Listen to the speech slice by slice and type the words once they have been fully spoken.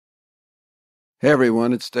Hey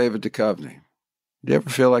everyone, it's David Duchovny. Do you ever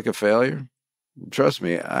feel like a failure? Trust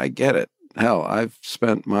me, I get it. Hell, I've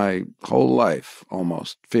spent my whole life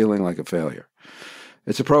almost feeling like a failure.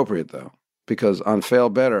 It's appropriate though, because on Fail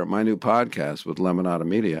Better, my new podcast with Lemonada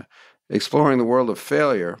Media, exploring the world of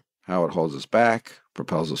failure, how it holds us back,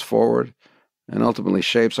 propels us forward, and ultimately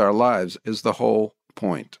shapes our lives is the whole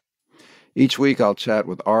point. Each week I'll chat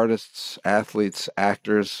with artists, athletes,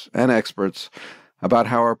 actors, and experts about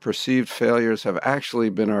how our perceived failures have actually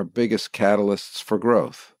been our biggest catalysts for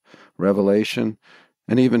growth, revelation,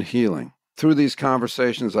 and even healing. Through these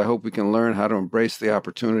conversations, I hope we can learn how to embrace the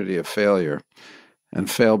opportunity of failure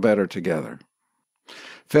and fail better together.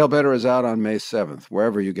 Fail Better is out on May 7th,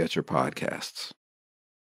 wherever you get your podcasts.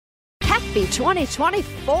 Happy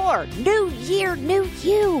 2024! New year, new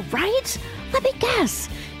you, right? Let me guess.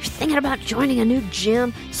 You're thinking about joining a new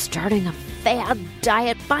gym, starting a fad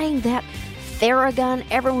diet, buying that Theragun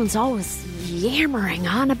everyone's always yammering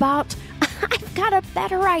on about? I've got a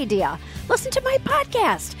better idea. Listen to my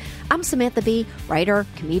podcast. I'm Samantha Bee, writer,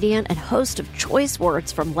 comedian, and host of Choice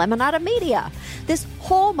Words from Lemonada Media. This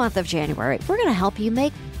whole month of January, we're going to help you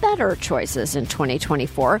make better choices in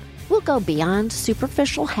 2024. We'll go beyond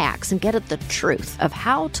superficial hacks and get at the truth of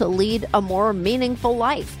how to lead a more meaningful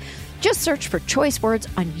life. Just search for Choice Words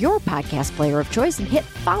on your podcast player of choice and hit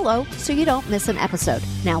follow so you don't miss an episode.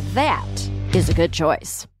 Now that is a good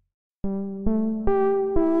choice.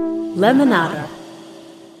 Lemonada.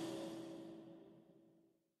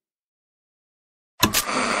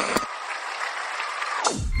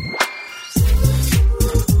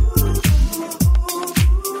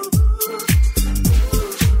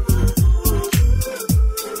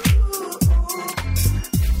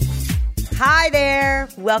 Hi there.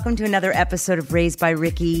 Welcome to another episode of Raised by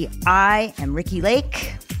Ricky. I am Ricky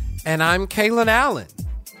Lake. And I'm Kaylin Allen.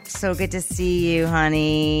 So good to see you,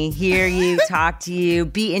 honey. Hear you, talk to you,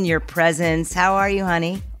 be in your presence. How are you,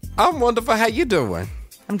 honey? I'm wonderful. How you doing?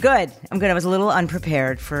 I'm good. I was a little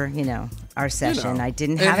unprepared for, our session. I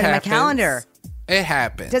didn't have it in my calendar. It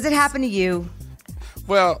happens. Does it happen to you?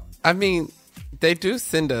 Well, I mean, they do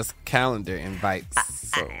send us calendar invites.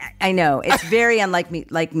 So. I know. It's very unlike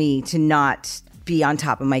me to not be on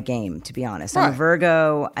top of my game, to be honest. Right. I'm a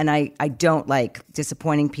Virgo, and I don't like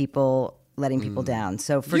disappointing people, letting people down.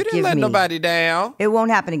 So forgive me. You didn't let nobody down. It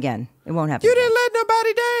won't happen again. It won't happen You again. didn't let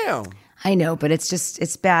nobody down. I know, but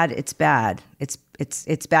it's bad. It's bad.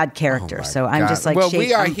 It's bad character. Oh so I'm God. just like, well,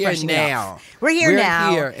 we are I'm here brushing it now. off. We're here now.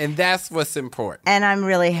 We're here, and that's what's important. And I'm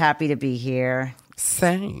really happy to be here.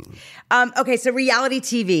 Same. Okay, so reality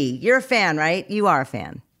TV. You're a fan, right? You are a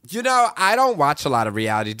fan. I don't watch a lot of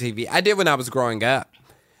reality TV. I did when I was growing up.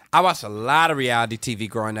 I watched a lot of reality TV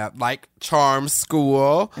growing up, like Charm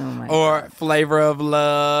School or Flavor of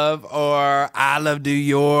Love or I Love New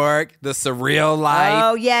York, The Surreal Life.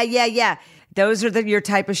 Oh, yeah. Those are your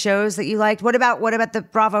type of shows that you liked. What about the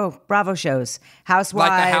Bravo shows? Housewives?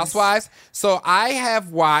 Like the Housewives? So I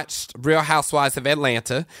have watched Real Housewives of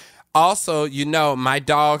Atlanta. Also, my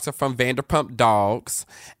dogs are from Vanderpump Dogs,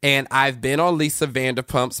 and I've been on Lisa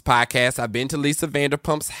Vanderpump's podcast. I've been to Lisa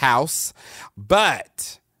Vanderpump's house,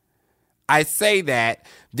 but I say that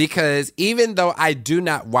because even though I do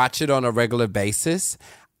not watch it on a regular basis,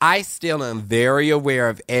 I still am very aware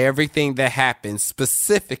of everything that happens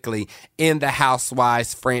specifically in the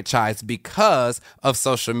Housewives franchise because of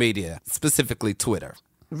social media, specifically Twitter.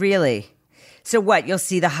 Really? So what? You'll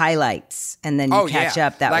see the highlights and then you catch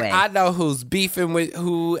up that way. I know who's beefing with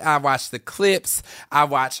who. I watch the clips. I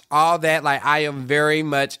watch all that. Like, I am very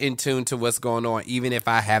much in tune to what's going on, even if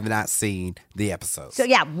I have not seen the episodes. So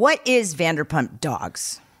what is Vanderpump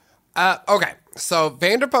Dogs? Okay. So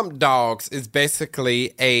Vanderpump Dogs is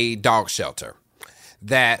basically a dog shelter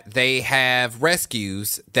that they have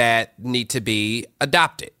rescues that need to be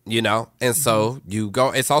adopted, And so you go,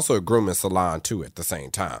 it's also a grooming salon too at the same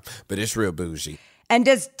time, but it's real bougie. And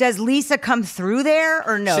does Lisa come through there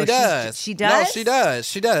or no? She does. She does? No, she does.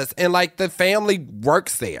 She does. And the family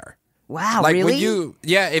works there. Wow, like really?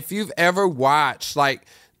 If you've ever watched the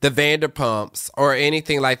Vanderpumps or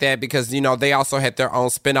anything like that, because, they also had their own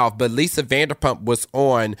spinoff, but Lisa Vanderpump was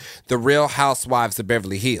on The Real Housewives of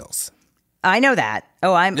Beverly Hills. I know that.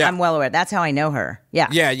 Oh, I'm well aware. That's how I know her. Yeah.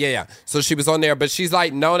 Yeah. So she was on there, but she's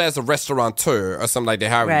known as a restaurateur or something like that,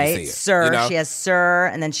 however you see it. Sir. She has Sir,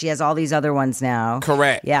 and then she has all these other ones now.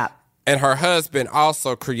 Correct. Yeah. And her husband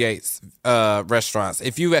also creates restaurants.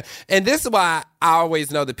 And this is why I always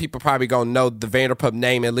know that people probably gonna know the Vanderpump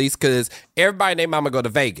name at least, because everybody named mama go to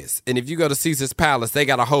Vegas, and if you go to Caesar's Palace, they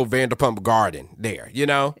got a whole Vanderpump garden there.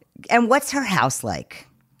 And what's her house like?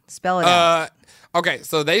 Spell it out. Okay,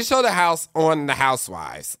 so they show the house on The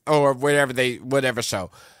Housewives or whatever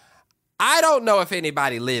show. I don't know if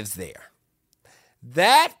anybody lives there.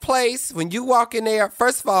 That place, when you walk in there,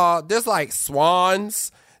 first of all, there's like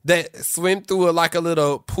swans that swim through like a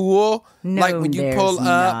little pool. No, like when you pull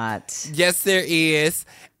up. Not. Yes, there is.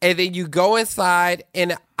 And then you go inside,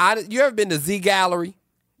 and you ever been to Z Gallery?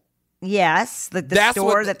 Yes, the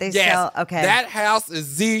store that they sell. Okay. That house is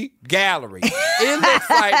Z Gallery. It looks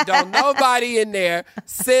like don't nobody in there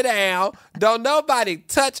sit down, don't nobody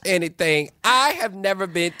touch anything. I have never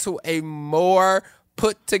been to a more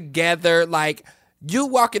put together, like, you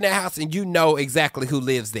walk in that house and you know exactly who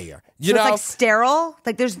lives there. You know, it's like sterile.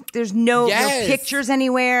 Like there's no pictures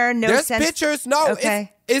anywhere. No, there's sense. pictures. No,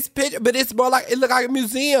 okay. It's picture, but it's more like it look like a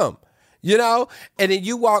museum. You know, and then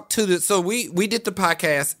you walk to the. So we did the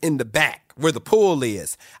podcast in the back where the pool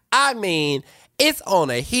is. I mean, it's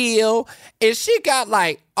on a hill, and she got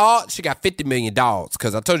she got 50 million dogs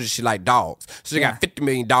because I told you she liked dogs. So she got 50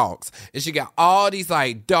 million dogs, and she got all these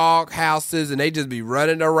like dog houses, and they just be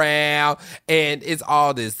running around, and it's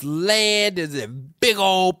all this land. There's a big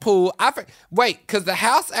old pool. Because the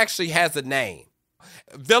house actually has a name,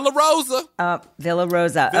 Villa Rosa. Villa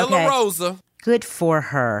Rosa. Villa Rosa. Good for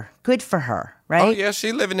her. Good for her, right? Oh, yeah,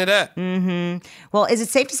 she living it up. Mm-hmm. Well, is it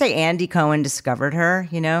safe to say Andy Cohen discovered her,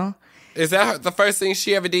 you know? Is that the first thing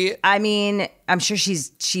she ever did? I mean, I'm sure she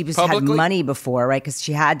had money before, right? Because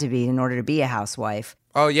she had to be in order to be a housewife.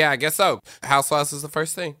 Oh, yeah, I guess so. Housewives is the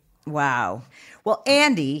first thing. Wow. Well,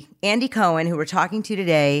 Andy Cohen, who we're talking to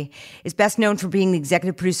today, is best known for being the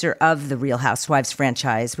executive producer of the Real Housewives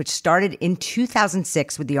franchise, which started in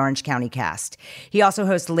 2006 with the Orange County cast. He also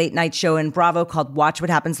hosts a late night show in Bravo called Watch What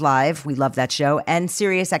Happens Live. We love that show. And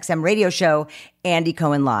Sirius XM radio show, Andy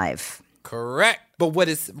Cohen Live. Correct. But what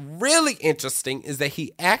is really interesting is that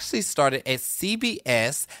he actually started at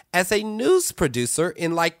CBS as a news producer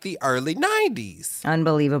in like the early 90s.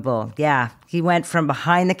 Unbelievable. Yeah. He went from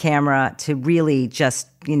behind the camera to really just,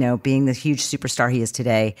 being the huge superstar he is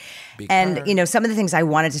today. And, some of the things I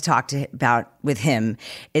wanted to talk about with him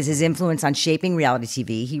is his influence on shaping reality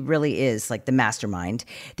TV. He really is like the mastermind.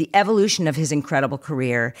 The evolution of his incredible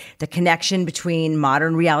career, the connection between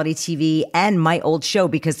modern reality TV and my old show,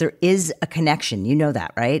 because there is a connection. You know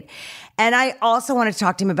that, right? And I also wanted to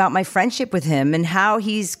talk to him about my friendship with him and how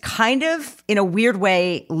he's kind of, in a weird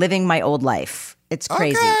way, living my old life. It's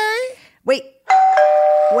crazy. Okay. Wait,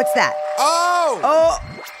 what's that? Oh,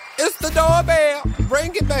 it's the doorbell.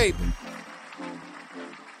 Ring it, baby.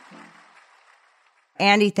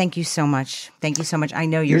 Andy, thank you so much. Thank you so much. I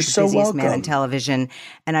know you're the so busiest man welcome. in television,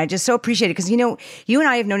 and I just so appreciate it because, you and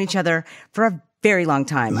I have known each other for a very long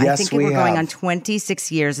time. Yes, I think we we're going have. on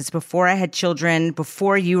 26 years. It's before I had children,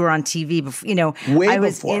 before you were on TV. Way I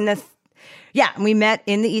was before. in the. Yeah, we met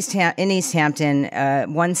in East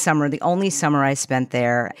Hampton one summer, the only summer I spent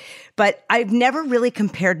there. But I've never really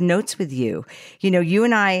compared notes with you. You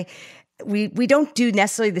and I, we don't do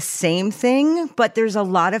necessarily the same thing, but there's a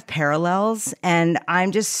lot of parallels. And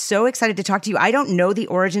I'm just so excited to talk to you. I don't know the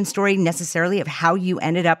origin story necessarily of how you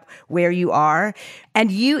ended up where you are.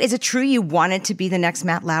 And is it true you wanted to be the next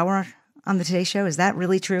Matt Lauer on the Today Show? Is that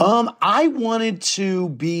really true? I wanted to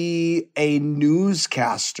be a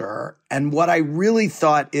newscaster. And what I really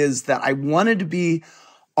thought is that I wanted to be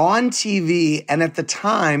on TV. And at the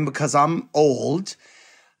time, because I'm old,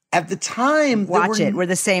 at the time... We're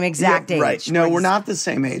the same exact age. Right. No, we're not the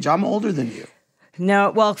same age. I'm older than you.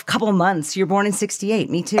 No, well, a couple of months. You're born in 68.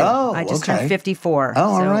 Me too. Oh, I just okay. turned 54. Oh,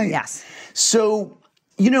 all right. Yes. So,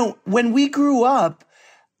 when we grew up,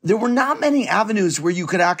 there were not many avenues where you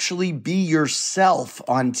could actually be yourself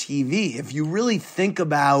on TV. If you really think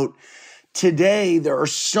about today, there are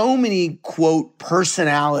so many, quote,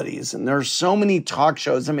 personalities, and there are so many talk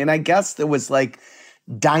shows. I mean, I guess there was like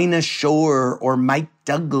Dinah Shore or Mike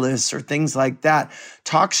Douglas or things like that,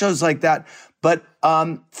 talk shows like that. But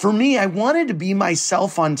for me, I wanted to be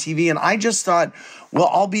myself on TV, and I just thought, well,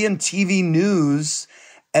 I'll be in TV news.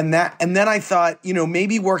 And then I thought,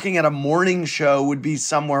 maybe working at a morning show would be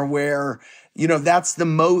somewhere where, that's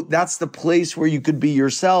the place where you could be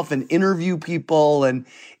yourself and interview people. And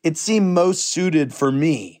it seemed most suited for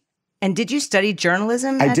me. And did you study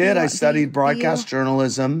journalism? I did. I studied broadcast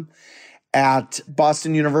journalism at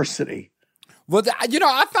Boston University. Well,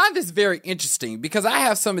 I find this very interesting because I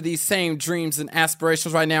have some of these same dreams and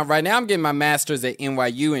aspirations right now. Right now, I'm getting my master's at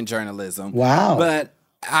NYU in journalism. Wow. But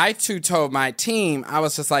I too told my team, I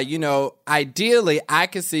was just like, ideally I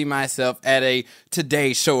could see myself at a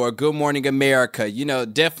Today Show or Good Morning America,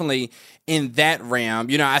 definitely in that realm.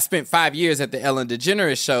 I spent 5 years at the Ellen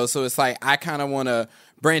DeGeneres Show, so it's like I kind of want to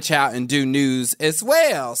branch out and do news as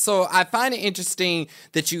well. So I find it interesting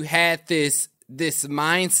that you had this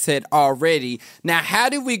mindset already. Now, how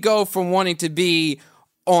did we go from wanting to be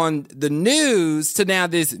on the news to now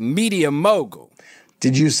this media mogul?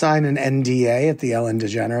 Did you sign an NDA at the Ellen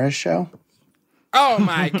DeGeneres show? Oh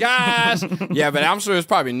my gosh. Yeah, but I'm sure it's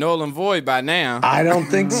probably null and void by now. I don't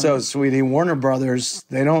think so, sweetie. Warner Brothers,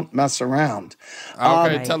 they don't mess around.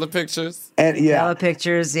 Okay, Telepictures. And yeah.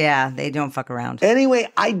 Telepictures, yeah, they don't fuck around. Anyway,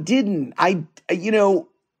 I didn't.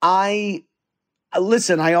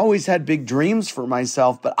 Listen, I always had big dreams for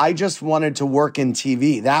myself, but I just wanted to work in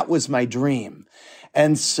TV. That was my dream.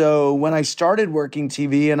 And so when I started working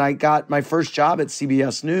TV and I got my first job at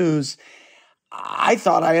CBS News, I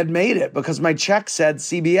thought I had made it because my check said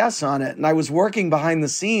CBS on it. And I was working behind the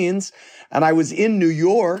scenes and I was in New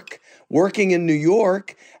York, working in New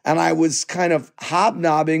York. And I was kind of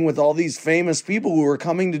hobnobbing with all these famous people who were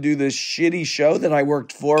coming to do this shitty show that I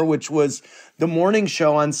worked for, which was the morning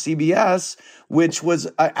show on CBS, which was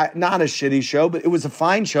not a shitty show, but it was a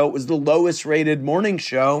fine show. It was the lowest rated morning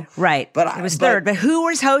show. Right. But it was third. But who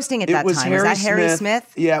was hosting at that time? Was that Harry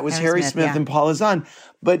Smith? Yeah, it was Harry Smith and Paula Zahn.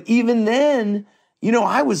 But even then,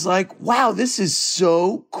 I was like, wow, this is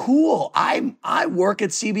so cool. I work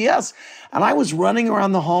at CBS. And I was running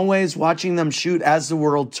around the hallways watching them shoot As the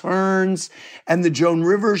World Turns. And the Joan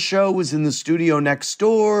Rivers show was in the studio next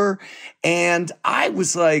door. And I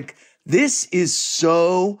was like, this is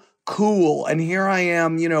so cool. And here I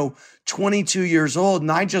am, 22 years old.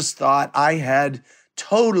 And I just thought I had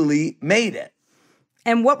totally made it.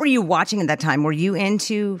 And what were you watching at that time? Were you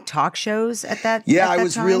into talk shows at that? Yeah, at I that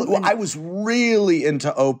was time? I was really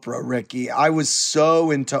into Oprah, Ricky. I was so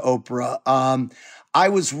into Oprah. I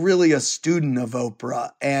was really a student of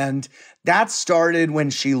Oprah, and that started when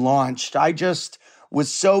she launched. I just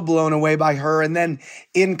was so blown away by her. And then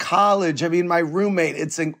in college, my roommate,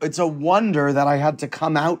 it's a wonder that I had to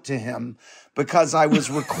come out to him because I was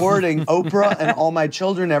recording Oprah and All My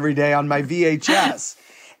Children every day on my VHS.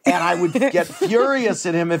 And I would get furious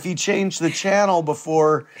at him if he changed the channel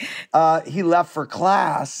before he left for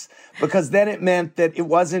class, because then it meant that it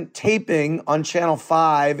wasn't taping on Channel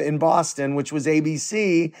 5 in Boston, which was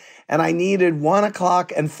ABC, and I needed 1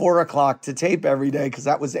 o'clock and 4 o'clock to tape every day because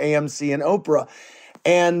that was AMC and Oprah.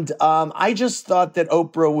 And I just thought that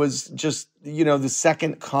Oprah was just, the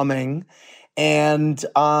second coming. And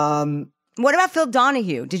what about Phil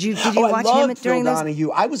Donahue? Did you watch him during Phil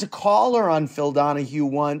Donahue. I was a caller on Phil Donahue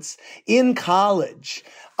once in college.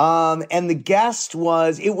 And the guest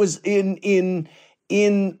was in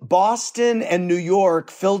Boston and New York,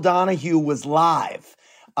 Phil Donahue was live.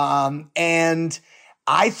 And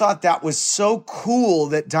I thought that was so cool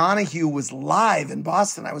that Donahue was live in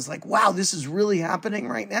Boston. I was like, wow, this is really happening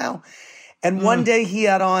right now. And one day he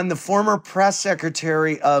had on the former press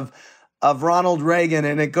secretary of Ronald Reagan,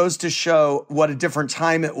 and it goes to show what a different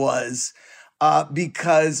time it was.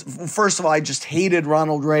 Because first of all, I just hated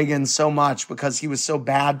Ronald Reagan so much because he was so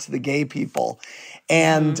bad to the gay people.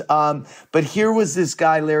 And, but here was this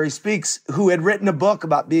guy, Larry Speaks, who had written a book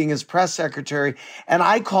about being his press secretary. And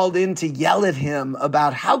I called in to yell at him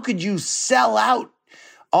about how could you sell out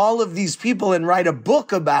all of these people and write a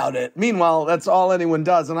book about it. Meanwhile, that's all anyone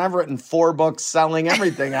does. And I've written 4 books selling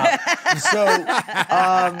everything out.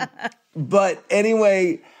 But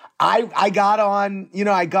anyway, I got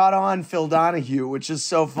on Phil Donahue, which is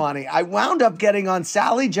so funny. I wound up getting on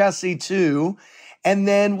Sally Jesse too. And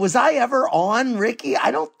then was I ever on, Ricky?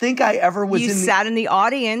 I don't think I ever was. You sat in the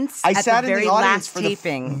audience. I sat in the audience last for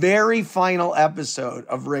taping. the very final episode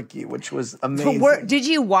of Ricky, which was amazing. Did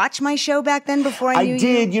you watch my show back then before I knew you?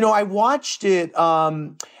 I did. I watched it.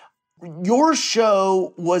 Your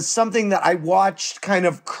show was something that I watched kind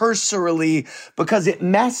of cursorily because it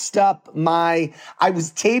messed up I was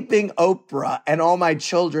taping Oprah and All My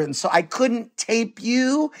Children, so I couldn't tape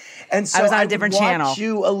you. And so I was on a different channel. Watch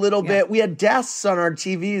you a little bit. We had desks on our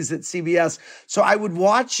TVs at CBS, so I would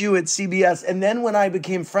watch you at CBS. And then when I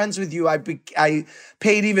became friends with you, I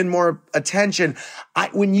paid even more attention.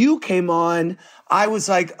 When you came on, I was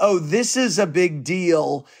like, oh, this is a big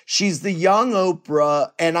deal. She's the young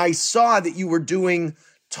Oprah. And I saw that you were doing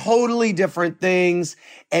totally different things.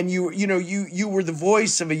 And you were the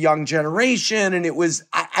voice of a young generation. And it was,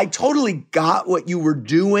 I totally got what you were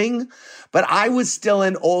doing, but I was still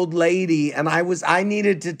an old lady and I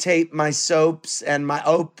needed to tape my soaps and my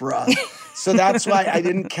Oprah. So that's why I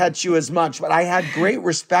didn't catch you as much, but I had great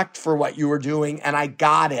respect for what you were doing and I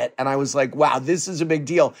got it. And I was like, wow, this is a big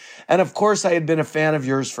deal. And of course I had been a fan of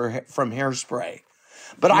yours from Hairspray.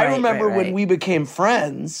 But I remember when we became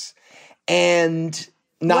friends and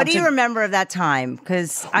What do you remember of that time?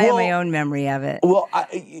 Because I have my own memory of it. Well,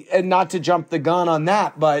 and not to jump the gun on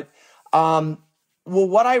that, but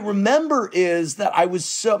what I remember is that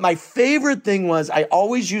my favorite thing was I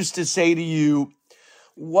always used to say to you,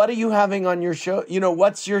 what are you having on your show?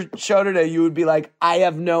 What's your show today? You would be like, I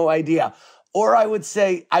have no idea. Or I would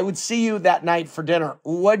say, I would see you that night for dinner.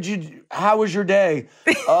 How was your day?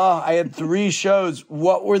 Oh, I had 3 shows.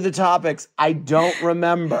 What were the topics? I don't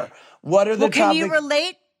remember. What are the topics? Can you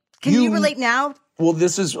relate? Can you relate now? Well,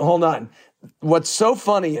 hold on. What's so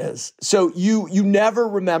funny is, so you never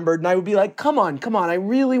remembered, and I would be like, come on, I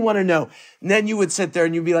really want to know. And then you would sit there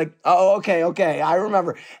and you'd be like, oh, okay, I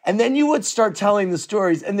remember. And then you would start telling the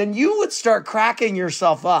stories, and then you would start cracking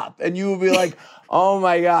yourself up, and you would be like, oh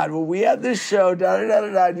my God, well, we had this show,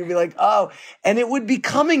 da-da-da-da-da, and you'd be like, oh, and it would be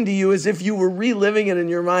coming to you as if you were reliving it in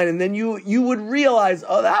your mind, and then you would realize,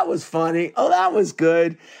 oh, that was funny, oh, that was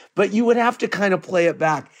good, but you would have to kind of play it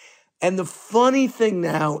back. And the funny thing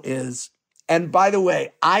now is, and by the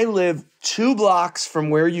way, I live 2 blocks from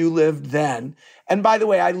where you lived then. And by the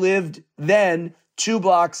way, I lived then 2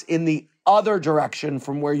 blocks in the other direction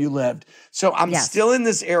from where you lived. So I'm still in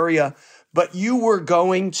this area, but you were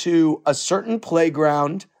going to a certain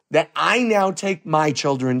playground that I now take my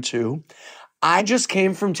children to. I just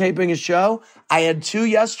came from taping a show. I had 2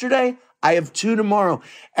 yesterday. I have 2 tomorrow.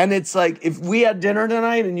 And it's like, if we had dinner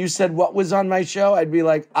tonight and you said what was on my show, I'd be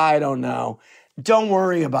like, I don't know. Don't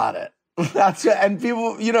worry about it. That's it. And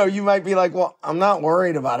people, you might be like, well, I'm not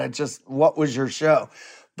worried about it. Just what was your show?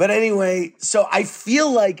 But anyway, so I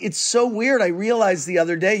feel like it's so weird. I realized the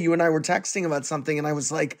other day you and I were texting about something and I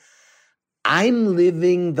was like, I'm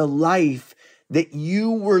living the life that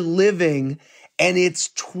you were living. And it's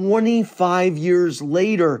 25 years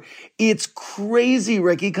later. It's crazy,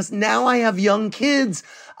 Ricky, because now I have young kids.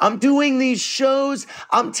 I'm doing these shows.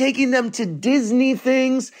 I'm taking them to Disney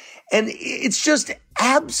things. And it's just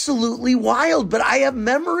absolutely wild. But I have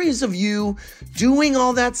memories of you doing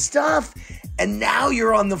all that stuff. And now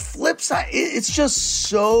you're on the flip side. It's just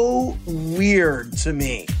so weird to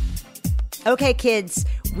me. Okay, kids,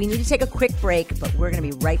 we need to take a quick break, but we're going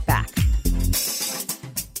to be right back.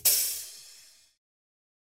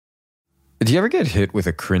 Do you ever get hit with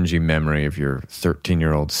a cringy memory of your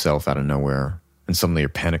 13-year-old self out of nowhere, and suddenly you're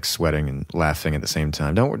panic sweating and laughing at the same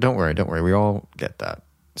time? Don't worry. We all get that.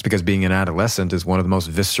 It's because being an adolescent is one of the most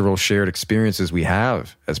visceral shared experiences we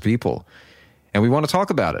have as people, and we want to talk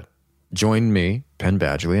about it. Join me, Penn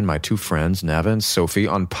Badgley, and my 2 friends, Nava and Sophie,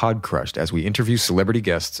 on Podcrushed as we interview celebrity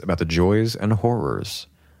guests about the joys and horrors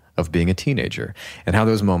of being a teenager and how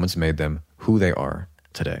those moments made them who they are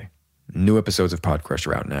today. New episodes of Podcrushed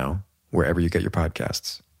are out now, wherever you get your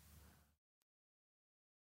podcasts.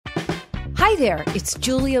 Hi there, it's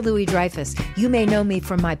Julia Louis-Dreyfus. You may know me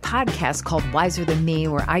from my podcast called Wiser Than Me,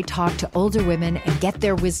 where I talk to older women and get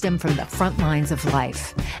their wisdom from the front lines of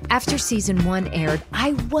life. After season 1 aired,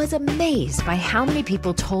 I was amazed by how many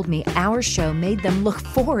people told me our show made them look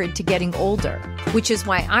forward to getting older, which is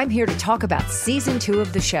why I'm here to talk about season 2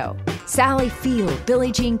 of the show. Sally Field,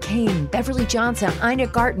 Billie Jean King, Beverly Johnson, Ina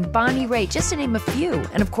Garten, Bonnie Raitt, just to name a few.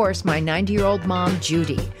 And of course, my 90-year-old mom,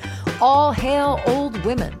 Judy. All hail old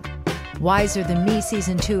women. Wiser Than Me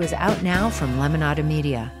Season 2 is out now from Lemonada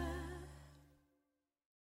Media.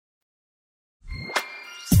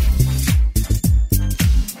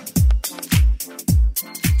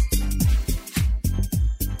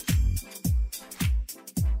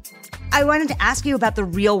 I wanted to ask you about The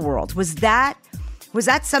Real World. Was that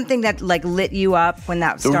something that lit you up when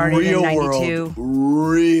that started in 92? The Real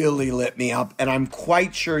World really lit me up, and I'm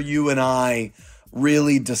quite sure you and I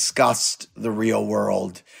really discussed The Real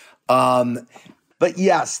World. But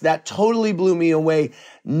yes, that totally blew me away,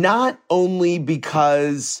 not only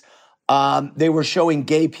because they were showing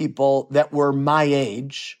gay people that were my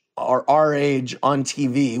age or our age on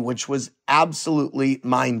TV, which was absolutely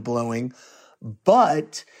mind-blowing,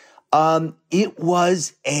 but it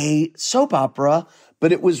was a soap opera,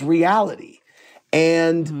 but it was reality.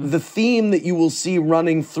 And the theme that you will see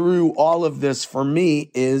running through all of this for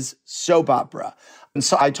me is soap opera. And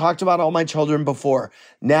so I talked about All My Children before.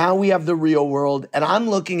 Now we have The Real World, and I'm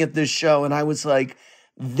looking at this show and I was like,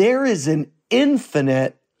 there is an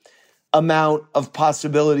infinite amount of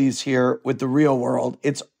possibilities here with The Real World.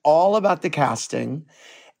 It's all about the casting,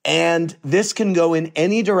 and this can go in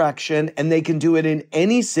any direction, and they can do it in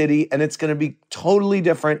any city, and it's going to be totally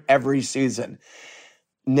different every season.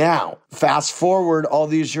 Now, fast forward all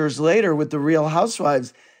these years later with The Real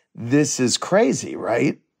Housewives, this is crazy,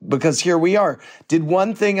 right? Because here we are. Did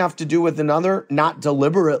one thing have to do with another? Not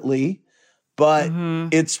deliberately, but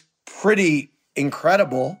it's pretty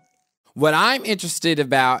incredible. What I'm interested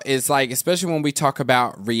about is like, especially when we talk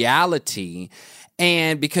about reality,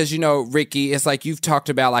 and because, you know, Ricky, it's like you've talked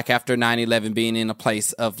about like after 9/11 being in a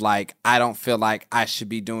place of like, I don't feel like I should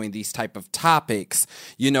be doing these type of topics,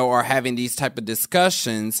 you know, or having these type of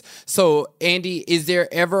discussions. So, Andy, is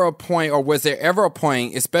there ever a point, or was there ever a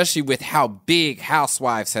point, especially with how big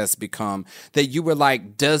Housewives has become, that you were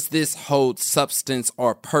like, does this hold substance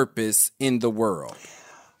or purpose in the world?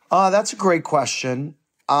 That's a great question.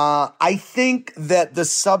 I think that the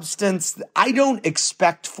substance, I don't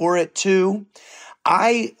expect for it to.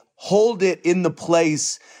 I hold it in the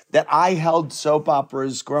place that I held soap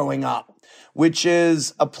operas growing up, which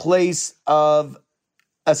is a place of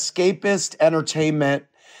escapist entertainment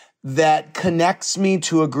that connects me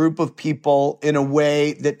to a group of people in a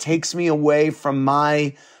way that takes me away from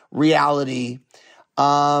my reality,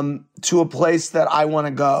 to a place that I want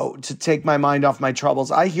to go to take my mind off my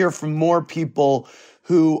troubles. I hear from more people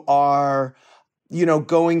who are, you know,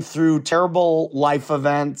 going through terrible life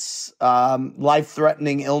events,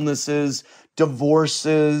 life-threatening illnesses,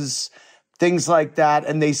 divorces, things like that.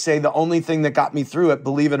 And they say the only thing that got me through it,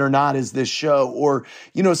 believe it or not, is this show. Or,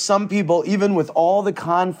 you know, some people, even with all the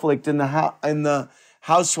conflict in the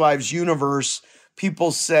Housewives universe,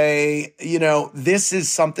 people say, you know, this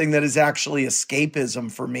is something that is actually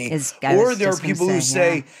escapism for me. Or there are people who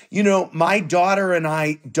say, you know, my daughter and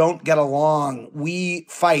I don't get along. We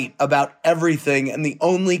fight about everything. And the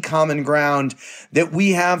only common ground that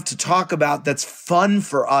we have to talk about that's fun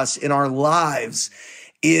for us in our lives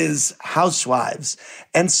is Housewives.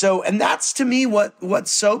 And that's to me what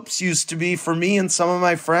soaps used to be for me and some of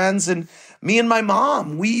my friends and me and my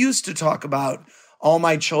mom. We used to talk about all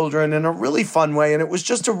my children in a really fun way. And it was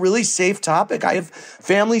just a really safe topic. I have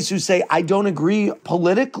families who say, I don't agree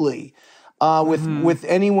politically with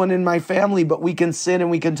anyone in my family, but we can sit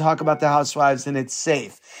and we can talk about the Housewives and it's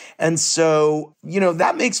safe. And so, you know,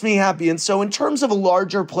 that makes me happy. And so in terms of a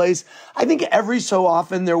larger place, I think every so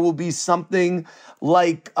often there will be something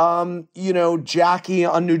like, you know, Jackie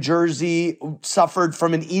on New Jersey suffered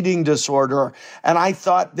from an eating disorder. And I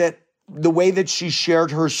thought that the way that she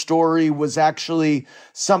shared her story was actually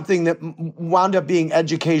something that wound up being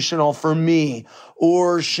educational for me.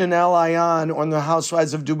 Or Chanel Ayan on the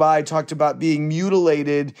Housewives of Dubai talked about being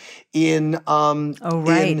mutilated in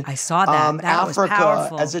I saw that. That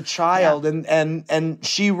Africa as a child. Yeah. And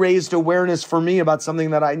she raised awareness for me about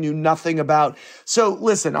something that I knew nothing about. So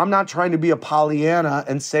listen, I'm not trying to be a Pollyanna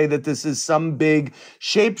and say that this is some big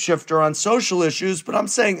shapeshifter on social issues, but I'm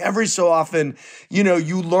saying every so often, you know,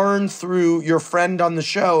 you learn through your friend on the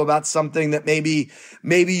show about something that maybe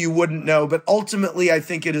you wouldn't know. But ultimately, I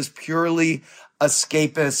think it is purely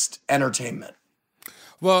escapist entertainment.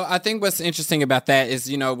 Well, I think what's interesting about that is,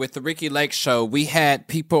 you know, with the Ricky Lake show, we had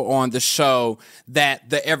people on the show that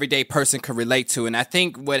the everyday person could relate to. And I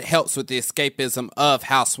think what helps with the escapism of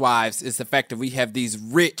Housewives is the fact that we have these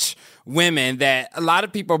rich women that a lot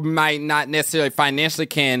of people might not necessarily financially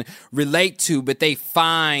can relate to, but they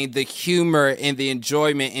find the humor and the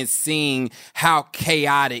enjoyment in seeing how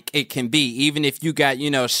chaotic it can be. Even if you got, you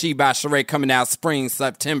know, She by Sheree coming out spring,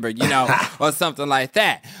 September, you know, or something like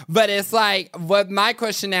that. But it's like, what my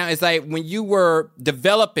question now is like, when you were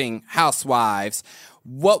developing Housewives,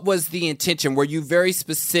 what was the intention? Were you very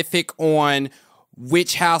specific on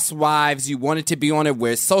which Housewives you wanted to be on it,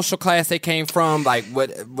 where social class they came from, like what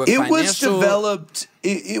it financial? Was developed,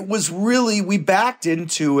 it was really, we backed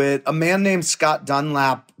into it. A man named Scott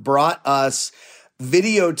Dunlap brought us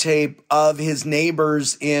videotape of his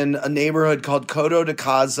neighbors in a neighborhood called Coto de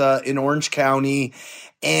Casa in Orange County.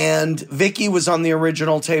 And Vicky was on the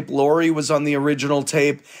original tape. Lori was on the original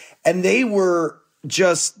tape. And they were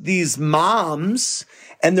just these moms,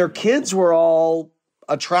 and their kids were all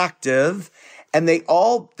attractive. And they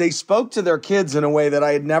spoke to their kids in a way that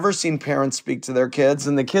I had never seen parents speak to their kids.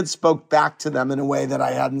 And the kids spoke back to them in a way that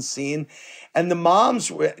I hadn't seen. And the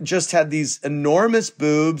moms just had these enormous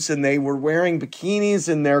boobs, and they were wearing bikinis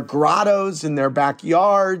in their grottos in their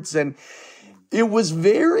backyards. And it was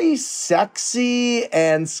very sexy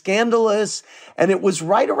and scandalous. And it was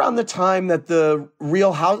right around the time that the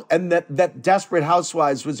Real House and that Desperate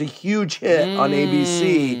Housewives was a huge hit on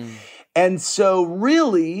ABC. And so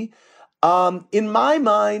really, in my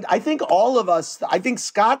mind, I think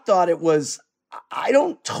Scott thought it was, I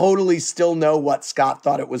don't totally still know what Scott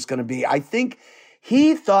thought it was going to be. I think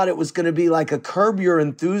he thought it was going to be like a Curb Your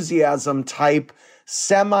Enthusiasm type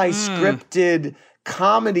semi-scripted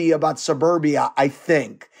comedy about suburbia, I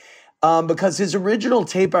think. Because his original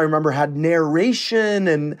tape, I remember, had narration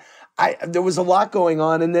and there was a lot going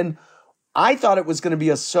on. And then I thought it was going to be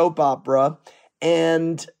a soap opera.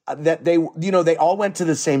 and that they all went to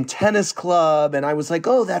the same tennis club. And I was like,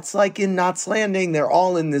 oh, that's like in Knots Landing. They're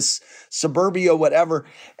all in this suburbia, whatever.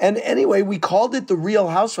 And anyway, we called it The Real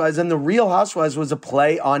Housewives, and The Real Housewives was a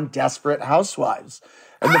play on Desperate Housewives.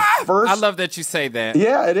 And the first, I love that you say that.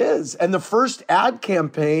 Yeah, it is. And the first ad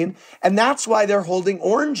campaign, and that's why they're holding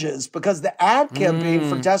oranges, because the ad campaign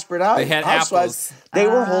for Desperate Housewives, they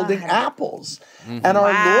were holding apples. And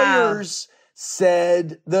our lawyers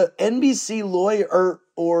said, the NBC lawyer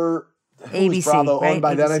or ABC, Bravo right? owned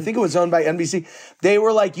by then? I think it was owned by NBC. They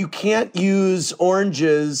were like, you can't use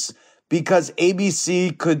oranges because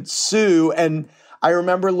ABC could sue. And I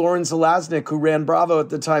remember Lauren Zalaznick, who ran Bravo at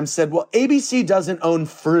the time, said, well, ABC doesn't own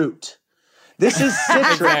fruit. This is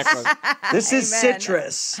citrus. This is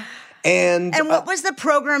citrus. And what was the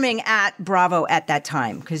programming at Bravo at that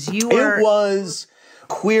time? Because you were... It was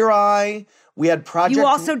Queer Eye. We had Project... You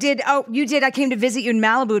also did... Oh, you did. I came to visit you in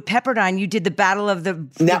Malibu at Pepperdine. You did the Battle of the...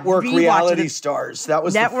 Network Reality Stars. That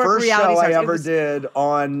was the first show I ever did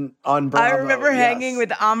on Bravo. I remember hanging with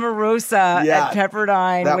Omarosa at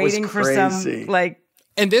Pepperdine, waiting for some, like...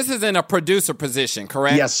 And this is in a producer position,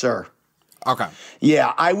 correct? Yes, sir. Okay.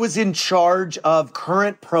 Yeah, I was in charge of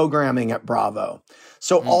current programming at Bravo.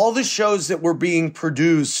 So all the shows that were being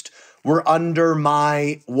produced were under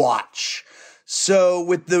my watch. So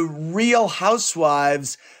with The Real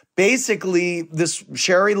Housewives, basically this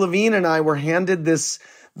Sherry Levine and I were handed this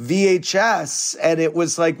VHS, and it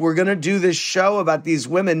was like, we're going to do this show about these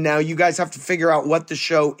women. Now you guys have to figure out what the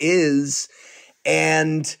show is.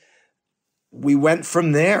 And we went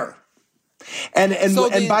from there. And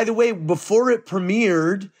by the way, before it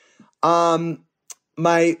premiered,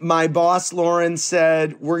 my boss Lauren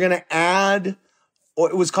said, we're going to add,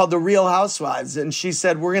 it was called The Real Housewives, and she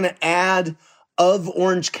said, we're going to add of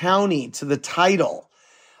Orange County to the title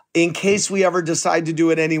in case we ever decide to do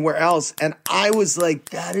it anywhere else. And I was like,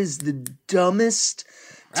 that is the dumbest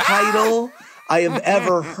title I have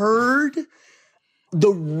ever heard. The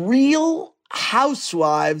Real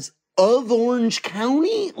Housewives of Orange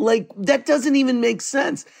County? Like, that doesn't even make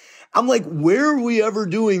sense. I'm like, where are we ever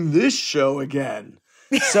doing this show again?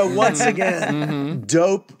 So once again,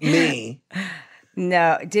 dope me.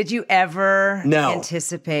 No. Did you ever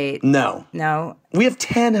anticipate? No. No? We have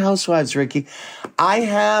 10 housewives, Ricky. I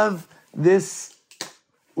have this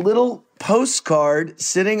little postcard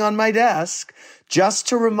sitting on my desk just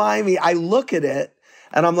to remind me. I look at it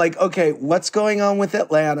and I'm like, okay, what's going on with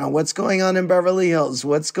Atlanta? What's going on in Beverly Hills?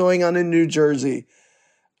 What's going on in New Jersey?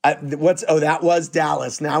 That was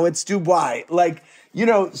Dallas. Now it's Dubai. Like,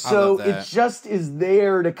 so it just is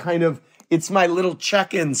there to kind of, it's my little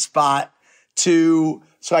check-in spot so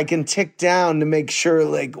I can tick down to make sure,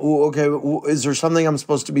 like, okay, is there something I'm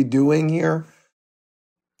supposed to be doing here?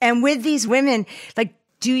 And with these women, like,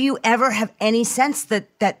 do you ever have any sense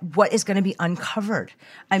that what is going to be uncovered?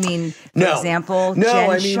 I mean, for example,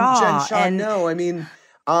 Jen Shaw.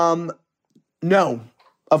 No,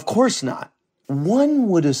 of course not. One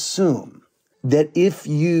would assume that if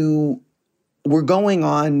you were going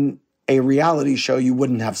on a reality show, you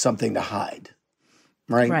wouldn't have something to hide,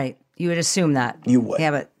 right? Right. You would assume that. You would. Yeah,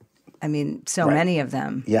 but I mean, so many of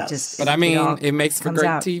them. Yes. But I mean, it makes for great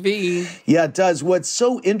TV. Yeah, it does. What's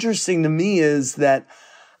so interesting to me is that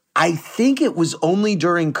I think it was only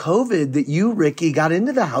during COVID that you, Ricky, got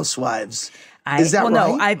into the Housewives. Is that right?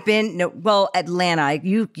 No, Atlanta.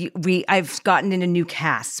 I've gotten into new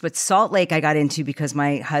casts, but Salt Lake I got into because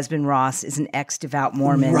my husband Ross is an ex-devout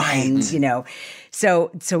Mormon, right? And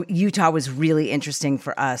so Utah was really interesting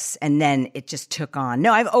for us, and then it just took on.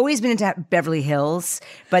 No, I've always been into Beverly Hills,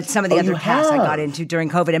 but some of the other casts I got into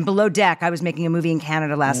during COVID. And Below Deck, I was making a movie in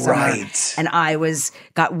Canada last summer, and I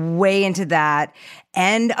got way into that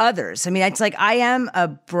and others. I mean, it's like I am a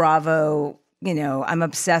Bravo. I'm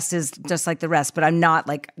obsessed as just like the rest, but I'm not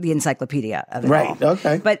like the encyclopedia of it all. Right,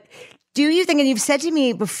 okay. But do you think, and you've said to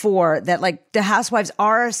me before, that like the Housewives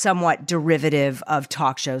are somewhat derivative of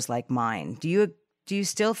talk shows like mine. Do you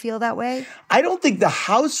still feel that way? I don't think the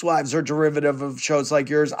Housewives are derivative of shows like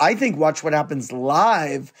yours. I think Watch What Happens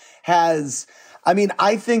Live has... I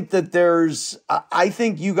think that I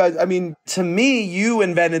think you guys... to me, you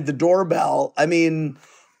invented the doorbell.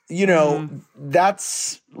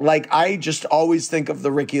 That's like, I just always think of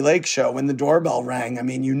the Ricky Lake show when the doorbell rang.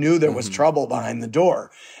 You knew there was trouble behind the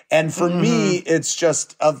door. And for me, it's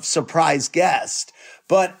just a surprise guest.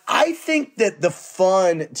 But I think that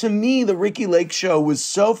to me, the Ricki Lake Show was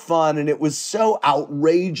so fun and it was so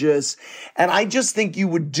outrageous. And I just think you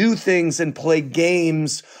would do things and play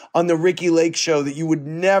games on the Ricki Lake Show that you would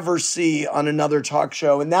never see on another talk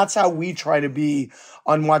show. And that's how we try to be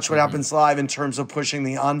on Watch What Happens Live in terms of pushing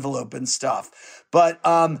the envelope and stuff. But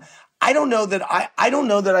I don't know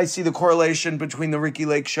that I see the correlation between the Ricki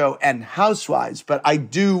Lake Show and Housewives, but I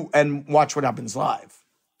do and Watch What Happens Live.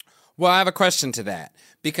 Well, I have a question to that,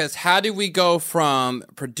 because how do we go from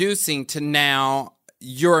producing to now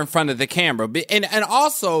you're in front of the camera? And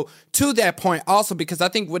also to that point, also because I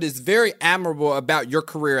think what is very admirable about your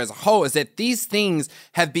career as a whole is that these things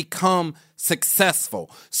have become successful.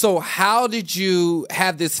 So how did you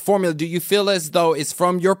have this formula? Do you feel as though it's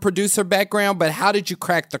from your producer background, but how did you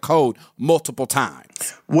crack the code multiple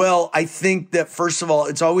times? Well, I think that first of all,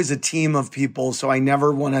 it's always a team of people. So I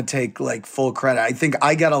never want to take like full credit. I think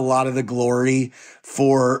I get a lot of the glory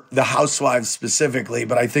for the Housewives specifically,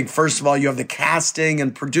 but I think first of all, you have the casting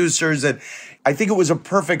and producers, and I think it was a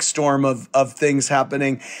perfect storm of things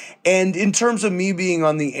happening. And in terms of me being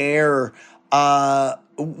on the air,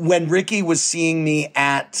 when Ricki was seeing me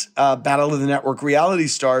at Battle of the Network Reality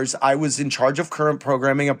Stars, I was in charge of current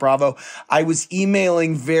programming at Bravo. I was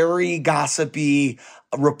emailing very gossipy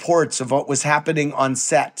reports of what was happening on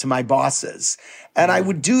set to my bosses. And I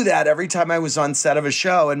would do that every time I was on set of a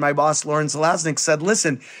show. And my boss, Lauren Zalaznick, said,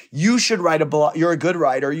 listen, you should write a blog. You're a good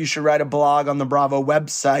writer. You should write a blog on the Bravo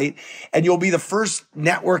website, and you'll be the first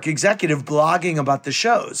network executive blogging about the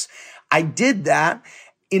shows. I did that.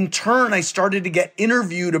 In turn, I started to get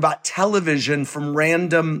interviewed about television from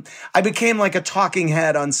I became like a talking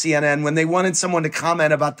head on CNN when they wanted someone to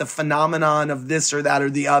comment about the phenomenon of this or that or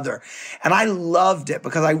the other. And I loved it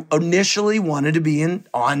because I initially wanted to be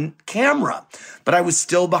on camera, but I was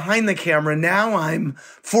still behind the camera. Now I'm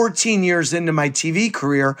 14 years into my TV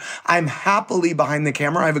career. I'm happily behind the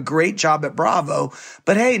camera. I have a great job at Bravo,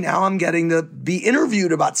 but hey, now I'm getting to be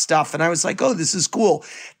interviewed about stuff. And I was like, oh, this is cool.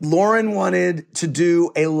 Lauren wanted to do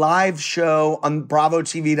a live show on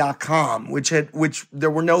BravoTV.com, which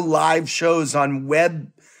there were no live shows on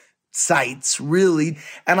websites really.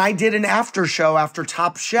 And I did an after show after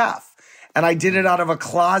Top Chef, and I did it out of a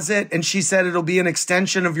closet. And she said, it'll be an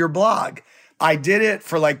extension of your blog. I did it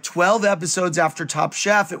for like 12 episodes after Top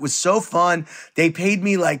Chef. It was so fun. They paid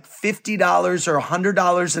me like $50 or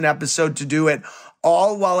 $100 an episode to do it,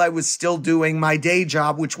 all while I was still doing my day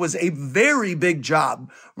job, which was a very big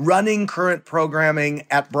job, running current programming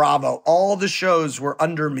at Bravo. All the shows were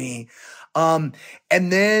under me. And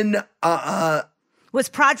then was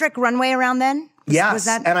Project Runway around then? Yes,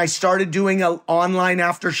 and I started doing an online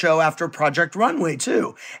after show after Project Runway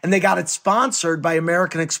too. And they got it sponsored by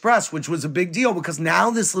American Express, which was a big deal because now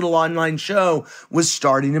this little online show was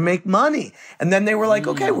starting to make money. And then they were like,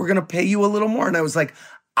 okay, we're going to pay you a little more. And I was like,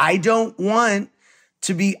 I didn't want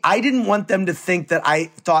them to think that I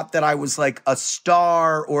thought that I was like a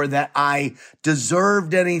star or that I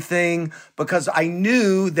deserved anything, because I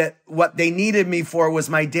knew that what they needed me for was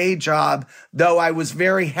my day job, though I was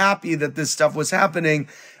very happy that this stuff was happening.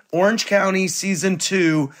 Orange County season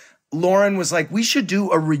 2, Lauren was like, we should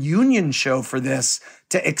do a reunion show for this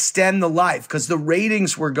to extend the life, because the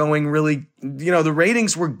ratings were going really, the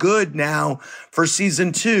ratings were good now for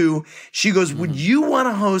season 2. She goes, would you want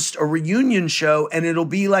to host a reunion show? And it'll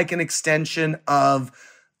be like an extension of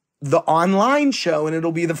the online show. And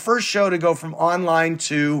it'll be the first show to go from online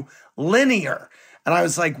to linear. And I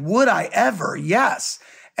was like, would I ever? Yes.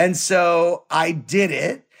 And so I did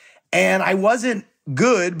it, and I wasn't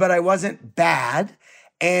good, but I wasn't bad.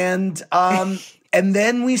 And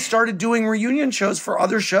then we started doing reunion shows for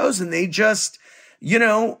other shows, and they just,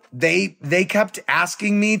 they kept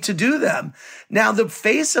asking me to do them. Now, the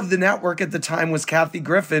face of the network at the time was Kathy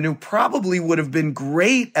Griffin, who probably would have been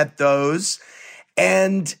great at those.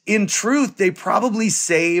 And in truth, they probably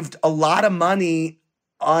saved a lot of money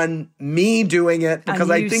on me doing it,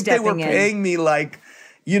 because I think they were paying me like,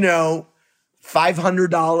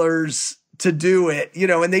 $500 to do it,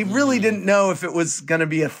 and they really didn't know if it was going to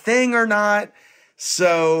be a thing or not.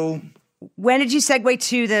 So when did you segue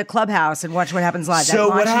to the Clubhouse and Watch What Happens Live? So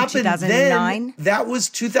what happened 2009? Then, that was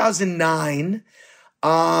 2009.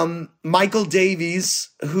 Michael Davies,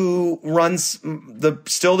 who runs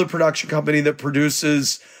the production company that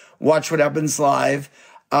produces Watch What Happens Live,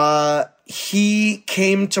 he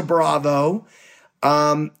came to Bravo.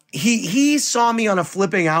 He saw me on a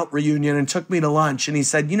Flipping Out reunion and took me to lunch, and he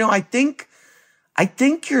said, I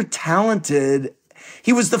think you're talented.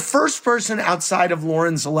 He was the first person outside of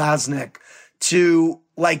Lauren Zalaznick to,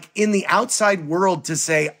 like, in the outside world to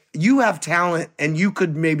say, you have talent and you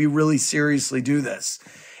could maybe really seriously do this.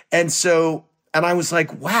 And I was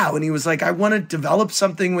like, wow. And he was like, I want to develop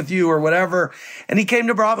something with you or whatever. And he came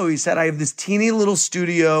to Bravo. He said, I have this teeny little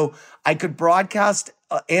studio. I could broadcast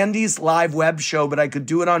Andy's live web show, but I could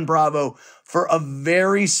do it on Bravo for a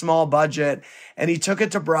very small budget. And he took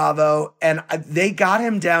it to Bravo and they got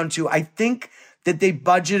him down to, I think that they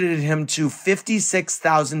budgeted him to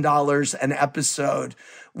 $56,000 an episode,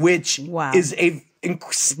 which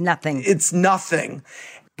is nothing. It's nothing.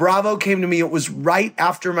 Bravo came to me. It was right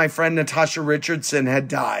after my friend Natasha Richardson had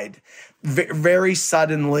died very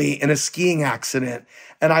suddenly in a skiing accident.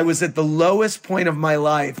 And I was at the lowest point of my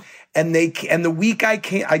life. And the week I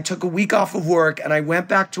took a week off of work and I went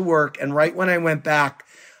back to work. And right when I went back,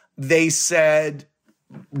 they said,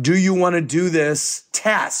 do you want to do this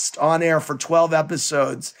test on air for 12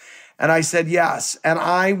 episodes? And I said, yes. And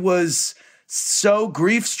I was so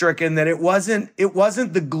grief stricken that it wasn't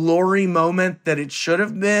the glory moment that it should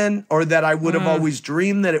have been, or that I would have always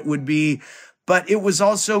dreamed that it would be. But it was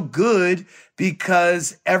also good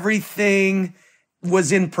because everything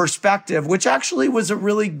was in perspective, which actually was a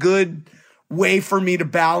really good way for me to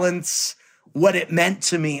balance what it meant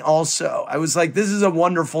to me also. I was like, this is a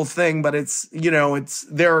wonderful thing, but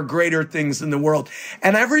there are greater things in the world.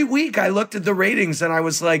 And every week I looked at the ratings and I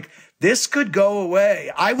was like, this could go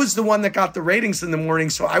away. I was the one that got the ratings in the morning.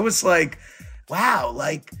 So I was like, wow,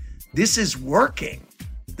 like this is working.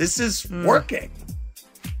 This is working.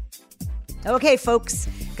 Okay, folks,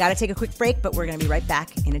 got to take a quick break, but we're going to be right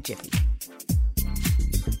back in a jiffy.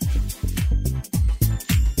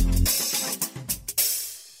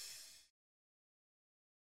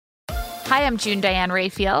 Hi, I'm June Diane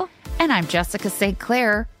Raphael. And I'm Jessica St.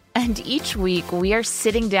 Clair. And each week we are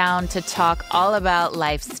sitting down to talk all about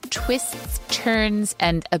life's twists, turns,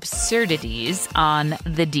 and absurdities on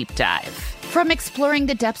The Deep Dive. From exploring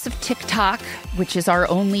the depths of TikTok, which is our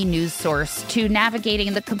only news source, to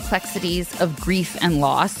navigating the complexities of grief and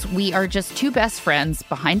loss, we are just two best friends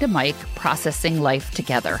behind a mic processing life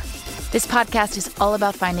together. This podcast is all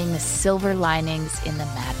about finding the silver linings in the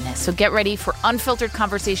madness. So get ready for unfiltered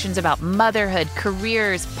conversations about motherhood,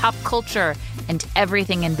 careers, pop culture, and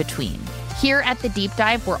everything in between. Here at The Deep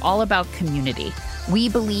Dive, we're all about community. We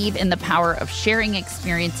believe in the power of sharing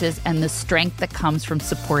experiences and the strength that comes from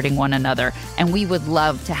supporting one another, and we would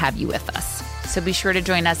love to have you with us. So be sure to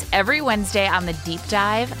join us every Wednesday on The Deep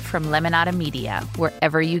Dive from Lemonada Media,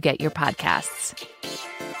 wherever you get your podcasts.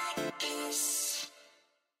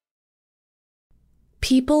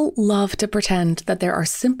 People love to pretend that there are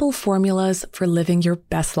simple formulas for living your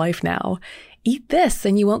best life now. Eat this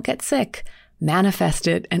and you won't get sick. Manifest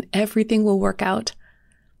it and everything will work out.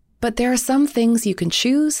 But there are some things you can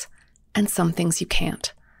choose and some things you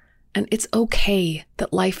can't. And it's okay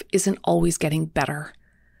that life isn't always getting better.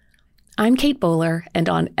 I'm Kate Bowler, and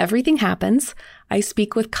on Everything Happens, I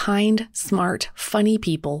speak with kind, smart, funny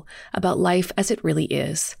people about life as it really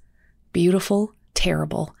is. Beautiful,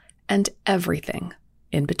 terrible, and everything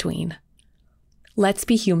in between. Let's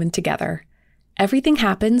be human together. Everything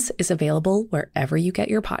Happens is available wherever you get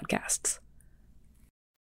your podcasts.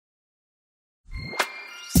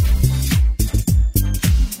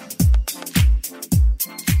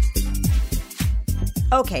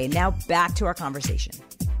 Okay, now back to our conversation.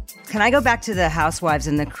 Can I go back to the housewives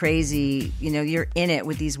and the crazy, you're in it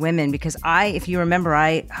with these women? Because if you remember,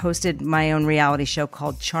 I hosted my own reality show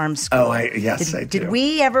called Charm School. Oh, yes, I do. Did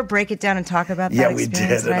we ever break it down and talk about that? Yeah, we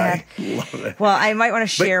did, and I love it. Well, I might want to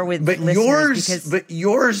share with listeners. But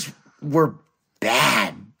yours were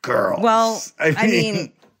bad girls. Well, I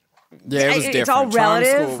mean yeah, it was different. It's all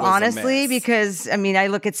relative, honestly, because, I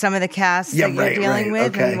look at some of the casts that you're dealing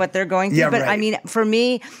with and what they're going through. Yeah, but, for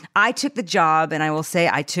me, I took the job, and I will say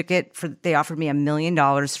I took it they offered me $1 million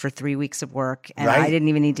for 3 weeks of work, and I didn't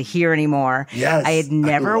even need to hear anymore. Yes, I had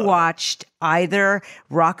never watched either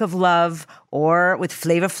Rock of Love or with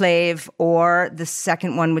Flava Flav or the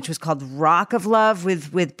second one, which was called Rock of Love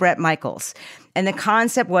with Bret Michaels. And the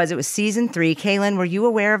concept was, it was season 3. Kaylin, were you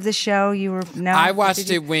aware of the show? No? I watched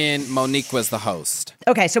it when Monique was the host.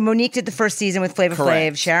 Okay, so Monique did the first season with Flava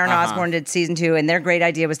Flav. Sharon Osbourne did season 2, and their great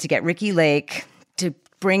idea was to get Ricki Lake to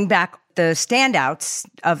bring back the standouts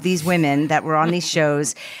of these women that were on these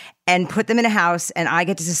shows and put them in a house, and I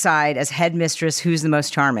get to decide as headmistress who's the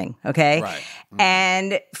most charming, okay? Right.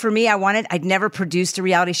 And for me, I'd never produced a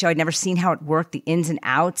reality show. I'd never seen how it worked, the ins and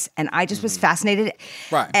outs, and I just was fascinated.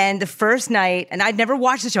 Right. And the first night, and I'd never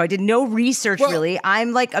watched the show. I did no research, really.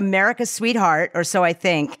 I'm like America's sweetheart, or so I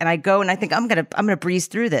think. And I go and I think, I'm gonna breeze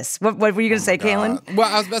through this. What were you gonna say, Kaylin? Well,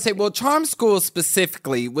 I was about to say, Charm School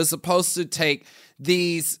specifically was supposed to take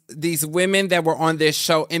these women that were on this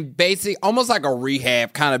show and basically almost like a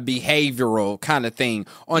rehab kind of behavioral kind of thing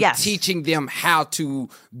on teaching them how to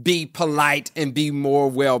be polite and be more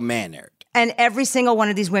well-mannered. And every single one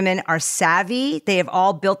of these women are savvy. They have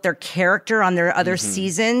all built their character on their other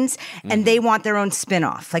seasons, and they want their own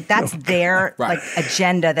spinoff. Like that's their like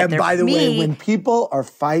agenda. That and by the way, when people are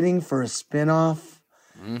fighting for a spinoff,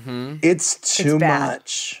 it's too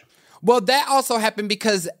much. Well, that also happened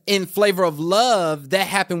because in Flavor of Love, that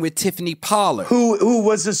happened with Tiffany Pollard, who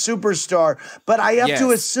was a superstar. But I have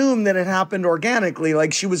to assume that it happened organically.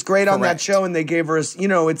 Like she was great on that show, and they gave her,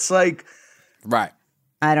 it's like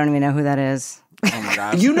I don't even know who that is. Oh my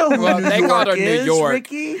gosh. You know who they called her is, New York.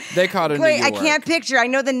 Ricky? They called her New York. I can't picture. I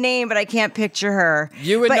know the name, but I can't picture her.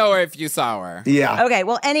 You would know her if you saw her. Yeah. Okay.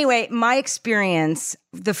 Well, anyway, my experience,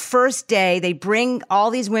 the first day, they bring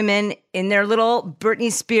all these women in their little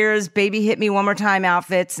Britney Spears Baby Hit Me One More Time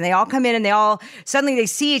outfits, and they all come in and suddenly they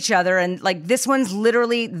see each other, and like this one's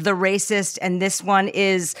literally the racist, and this one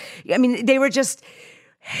is, they were just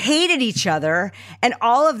hated each other, and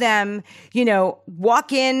all of them,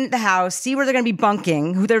 walk in the house, see where they're going to be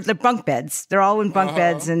bunking, who they're bunk beds. They're all in bunk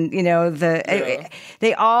beds, and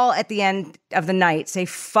they all at the end of the night say,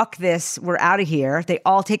 "Fuck this, we're out of here." They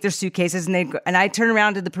all take their suitcases, and I turn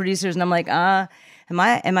around to the producers, and I'm like, Am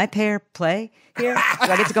I pay or play here?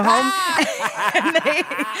 Do I get to go home? And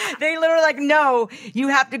they literally like, no, you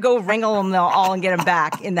have to go wrangle them all and get them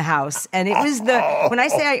back in the house. And it was when I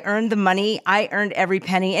say I earned the money, I earned every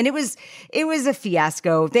penny. And it was a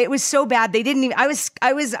fiasco. It was so bad. They didn't even, I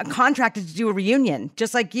was contracted to do a reunion,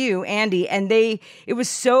 just like you, Andy. And it was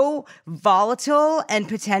so volatile and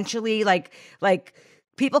potentially like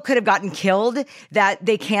people could have gotten killed that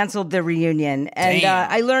they canceled the reunion. And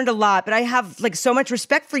I learned a lot, but I have like so much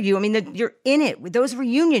respect for you. You're in it with those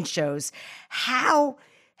reunion shows. How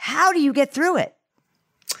do you get through it?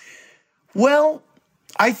 Well,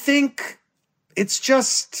 I think it's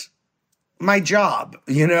just my job,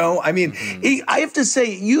 I have to say,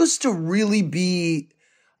 it used to really be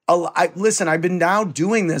listen, I've been now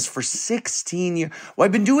doing this for 16 years. Well,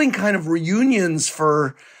 I've been doing kind of reunions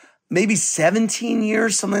for maybe 17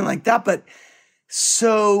 years, something like that. But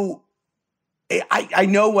so I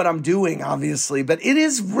know what I'm doing, obviously, but it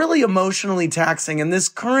is really emotionally taxing. And this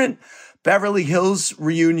current Beverly Hills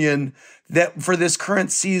reunion that for this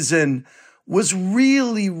current season was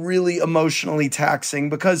really, really emotionally taxing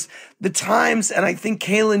because the times, and I think,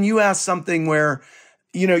 Kaylin, you asked something where,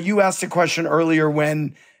 you asked a question earlier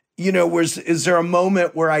when, is there a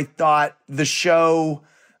moment where I thought the show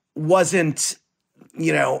wasn't,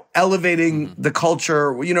 elevating the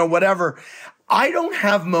culture, whatever. I don't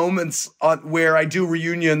have moments where I do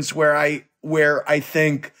reunions where I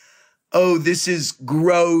think, oh, this is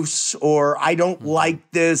gross, or I don't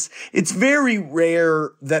like this. It's very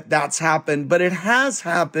rare that that's happened, but it has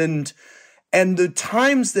happened. And the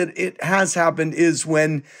times that it has happened is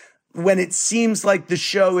when it seems like the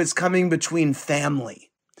show is coming between family.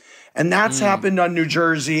 And that's happened on New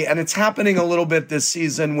Jersey, and it's happening a little bit this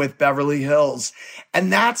season with Beverly Hills.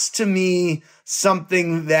 And that's, to me,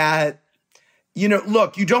 something that,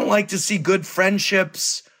 look, you don't like to see good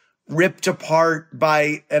friendships ripped apart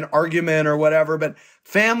by an argument or whatever, but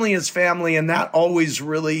family is family, and that always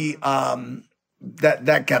really,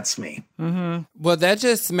 that gets me. Mm-hmm. Well, that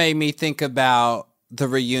just made me think about the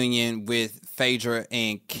reunion with Phaedra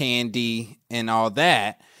and Kandi and all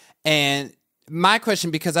that. And my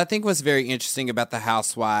question, because I think what's very interesting about the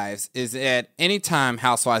Housewives is that anytime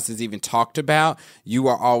Housewives is even talked about, you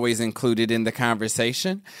are always included in the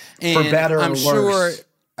conversation. And for better or worse.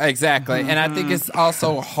 Exactly. Mm-hmm. And I think it's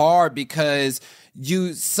also hard because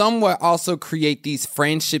you somewhat also create these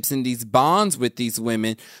friendships and these bonds with these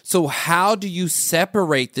women. So how do you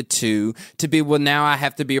separate the two to be, well, now I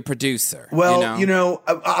have to be a producer? Well,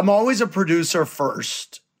 I'm always a producer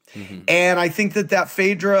first. Mm-hmm. And I think that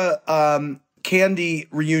Phaedra, Kandi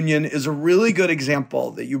reunion is a really good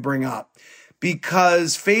example that you bring up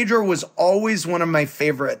because Phaedra was always one of my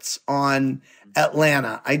favorites on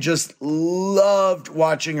Atlanta. I just loved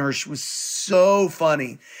watching her. She was so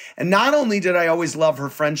funny. And not only did I always love her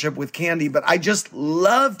friendship with Kandi, but I just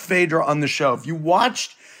loved Phaedra on the show. If you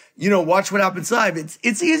watch What Happens Live,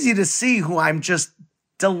 it's easy to see who I'm just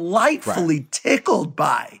delightfully tickled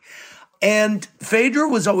by. And Phaedra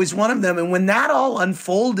was always one of them. And when that all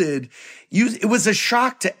unfolded, it was a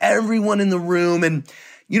shock to everyone in the room. And,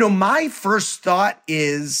 my first thought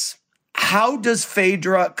is, how does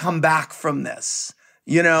Phaedra come back from this?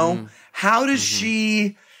 How does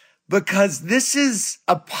she, because this is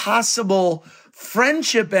a possible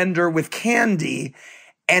friendship ender with Kandi.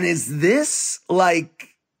 And is this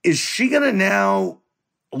like is she going to now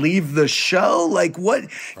leave the show? Like what,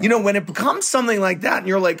 you know, when it becomes something like that and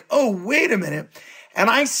you're like, oh, wait a minute. And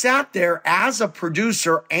I sat there as a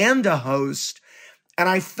producer and a host, and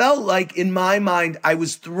I felt like in my mind, I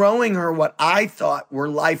was throwing her what I thought were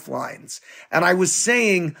lifelines. And I was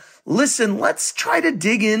saying, listen, let's try to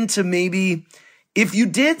dig into maybe if you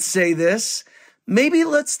did say this, maybe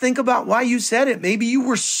let's think about why you said it. Maybe you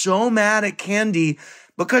were so mad at Kandi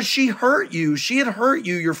because she hurt you. She had hurt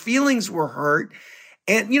you. Your feelings were hurt.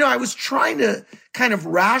 And, you know, I was trying to kind of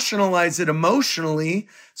rationalize it emotionally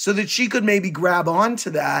so that she could maybe grab onto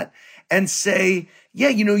that and say, yeah,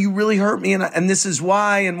 you know, you really hurt me and this is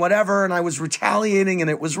why and whatever. And I was retaliating and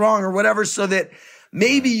it was wrong or whatever, so that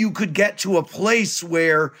maybe you could get to a place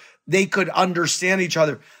where they could understand each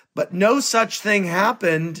other. But no such thing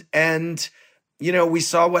happened. And, you know, we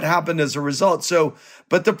saw what happened as a result. So,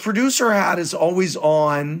 but the producer hat is always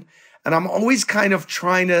on. And I'm always kind of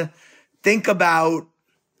trying to think about,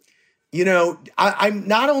 you know, I'm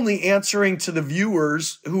not only answering to the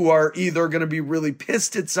viewers who are either going to be really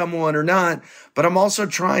pissed at someone or not, but I'm also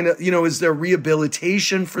trying to, you know, is there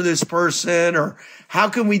rehabilitation for this person, or how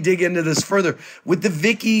can we dig into this further? With the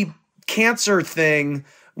Vicky cancer thing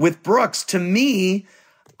with Brooks, to me,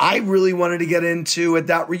 I really wanted to get into at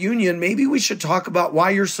that reunion, maybe we should talk about why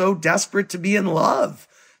you're so desperate to be in love,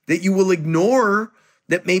 that you will ignore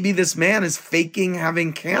that maybe this man is faking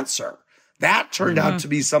having cancer. That turned out to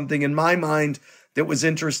be something in my mind that was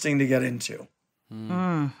interesting to get into.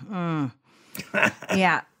 Yeah.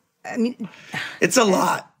 I mean, it's a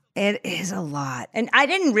lot. It is a lot. And I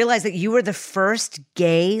didn't realize that you were the first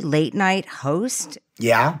gay late night host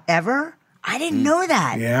ever. I didn't know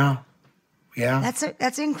that. Yeah.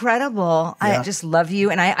 That's incredible. Yeah. I just love you.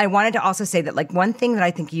 And I wanted to also say that, like, one thing that I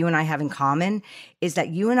think you and I have in common is that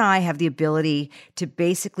you and I have the ability to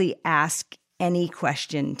basically ask any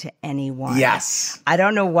question to anyone. Yes. I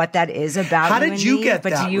don't know what that is about. How did you get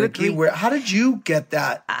but that, do you Ricky? agree? How did you get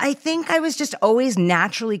that? I think I was just always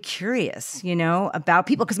naturally curious, you know, about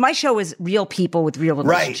people, because my show is real people with real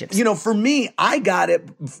relationships. Right. You know, for me, I got it,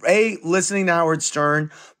 listening to Howard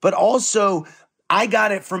Stern, but also I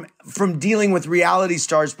got it from dealing with reality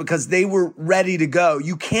stars because they were ready to go.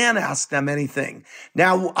 You can't ask them anything.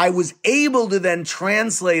 Now, I was able to then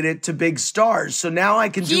translate it to big stars. So now I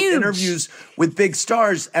can do interviews with big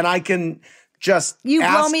stars, and I can just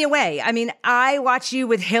blow me away. I mean, I watch you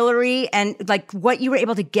with Hillary, and like what you were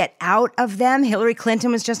able to get out of them. Hillary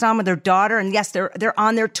Clinton was just on with her daughter, and yes, they're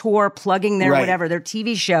on their tour plugging their whatever, their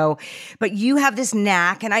TV show. But you have this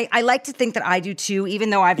knack, and I like to think that I do too,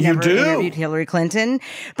 even though I've never interviewed Hillary Clinton.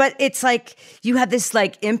 But it's like you have this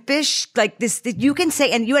like impish, like this, you can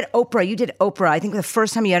say, and you had Oprah, you did Oprah, I think the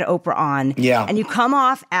first time you had Oprah on. Yeah. And you come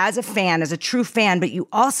off as a fan, as a true fan, but you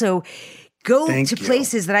also go to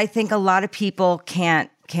places that I think a lot of people can't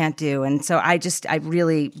do. And so I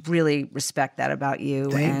really, really respect that about you.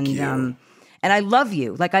 Thank you. And I love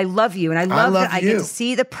you. Like, I love you. And I love that I get to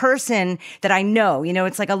see the person that I know. You know,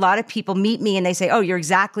 it's like a lot of people meet me and they say, oh, you're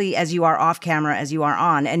exactly as you are off camera as you are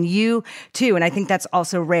on. And you too. And I think that's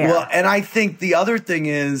also rare. Well, and I think the other thing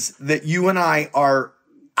is that you and I are,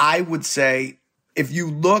 I would say, if you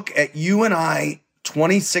look at you and I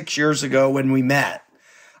 26 years ago when we met,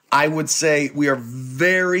 I would say we are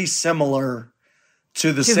very similar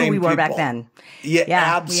to the same who we were people. back then. Yeah,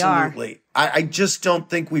 absolutely. I just don't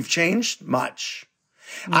think we've changed much.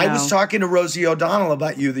 No. I was talking to Rosie O'Donnell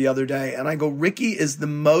about you the other day, and I go, Ricky is the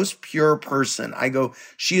most pure person. I go,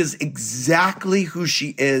 she is exactly who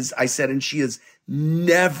she is. I said, and she has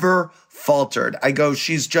never faltered. I go,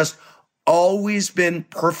 she's just always been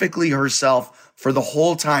perfectly herself for the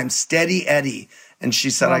whole time. Steady Eddie. And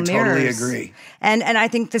she said, I totally agree. And I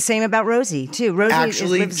think the same about Rosie, too. Rosie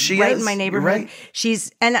lives right in my neighborhood. Right.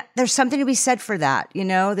 And there's something to be said for that, you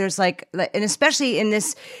know? There's like, and especially in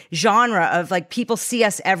this genre of like people see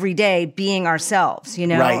us every day being ourselves, you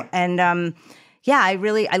know? Right. And yeah,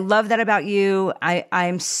 I love that about you.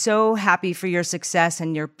 I'm so happy for your success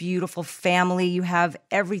and your beautiful family. You have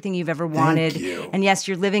everything you've ever wanted. Thank you. And yes,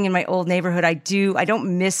 you're living in my old neighborhood. I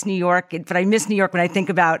don't miss New York, but I miss New York when I think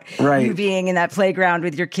about you being in that playground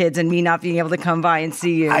with your kids and me not being able to come by and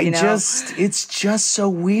see you. It's just so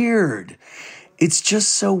weird. It's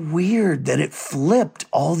just so weird that it flipped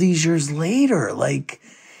all these years later. Like,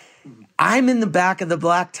 I'm in the back of the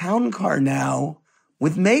black town car now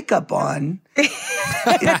with makeup on,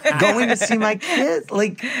 going to see my kids.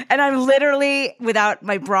 Like, and I'm literally without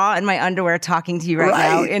my bra and my underwear talking to you right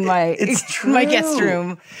now in my my guest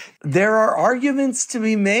room. There are arguments to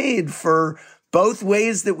be made for both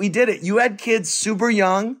ways that we did it. You had kids super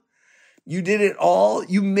young. You did it all.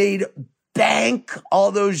 You made bank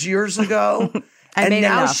all those years ago. And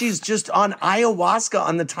now enough. she's just on ayahuasca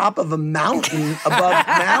on the top of a mountain above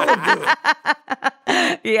Malibu.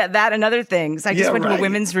 Yeah, that and other things. I just went to a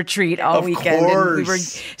women's retreat all weekend. And we were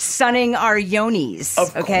sunning our yonis.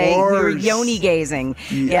 Of okay, course. we were yoni gazing.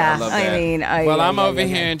 Yeah, I'm over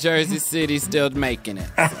here in Jersey City still making it.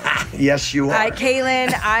 Yes, you are.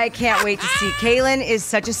 Kaylin, I can't wait to see. Kaylin is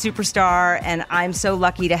such a superstar, and I'm so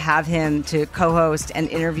lucky to have him to co-host and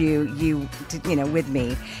interview you, with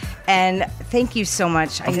me. And thank you so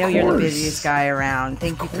much. I know you're the busiest guy around.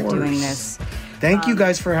 Thank you for doing this. Thank you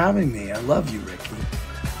guys for having me. I love you, Ricky.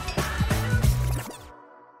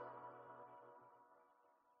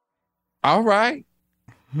 All right.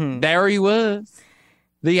 There he was.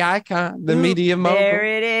 The icon, the media mogul. There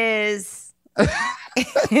it is.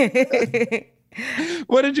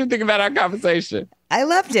 What did you think about our conversation? I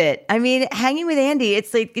loved it. I mean, hanging with Andy,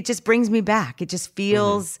 it's like, it just brings me back. It just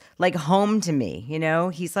feels like home to me.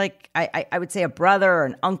 He's like, I would say a brother or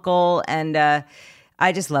an uncle. And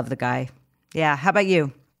I just love the guy. Yeah. How about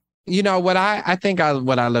you? What what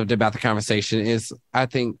I loved about the conversation is I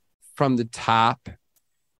think from the top,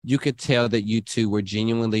 you could tell that you two were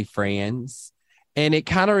genuinely friends. And it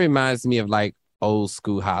kind of reminds me of like old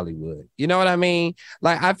school Hollywood. You know what I mean?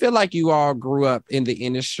 Like, I feel like you all grew up in the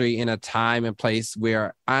industry in a time and place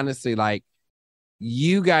where honestly, like,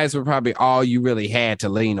 you guys were probably all you really had to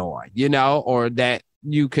lean on, or that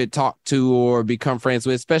you could talk to or become friends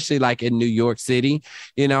with, especially like in New York City,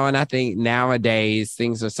 and I think nowadays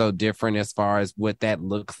things are so different as far as what that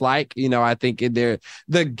looks like. I think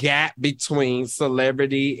the gap between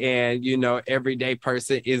celebrity and, everyday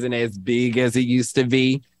person isn't as big as it used to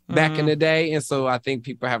be back in the day. And so I think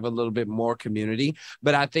people have a little bit more community,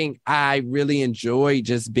 but I think I really enjoy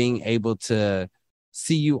just being able to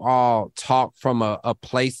see you all talk from a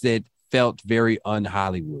place that felt very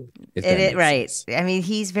un-Hollywood. Right. I mean,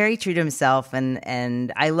 he's very true to himself,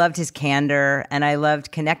 and I loved his candor, and I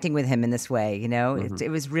loved connecting with him in this way. It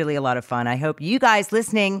was really a lot of fun. I hope you guys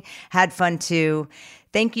listening had fun too.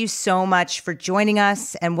 Thank you so much for joining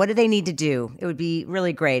us. And what do they need to do? It would be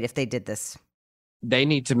really great if they did this. They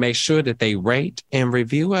need to make sure that they rate and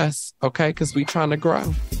review us, okay? Because we're trying to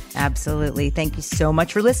grow. Absolutely. Thank you so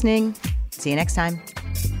much for listening. See you next time.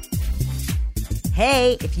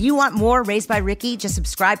 Hey, if you want more Raised by Ricky, just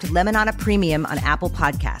subscribe to Lemonada Premium on Apple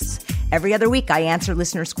Podcasts. Every other week, I answer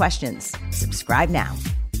listeners' questions. Subscribe now.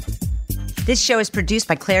 This show is produced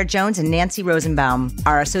by Claire Jones and Nancy Rosenbaum.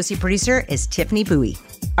 Our associate producer is Tiffany Bowie.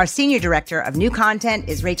 Our senior director of new content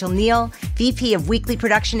is Rachel Neal. VP of weekly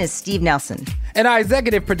production is Steve Nelson. And our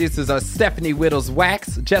executive producers are Stephanie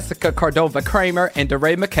Whittles-Wax, Jessica Cordova-Kramer, and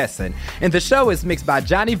DeRay McKesson. And the show is mixed by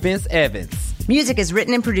Johnny Vince Evans. Music is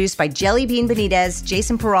written and produced by Jelly Bean Benitez,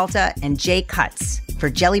 Jason Peralta, and Jay Cutts for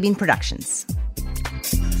Jelly Bean Productions.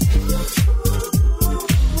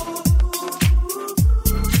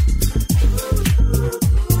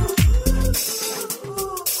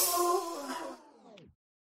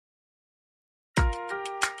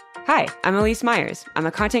 Hi, I'm Elise Myers. I'm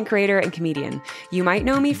a content creator and comedian. You might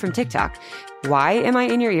know me from TikTok. Why am I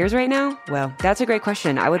in your ears right now? Well, that's a great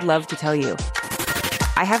question. I would love to tell you.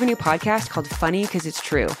 I have a new podcast called Funny 'Cause It's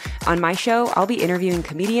True. On my show, I'll be interviewing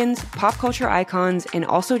comedians, pop culture icons, and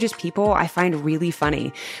also just people I find really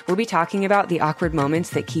funny. We'll be talking about the awkward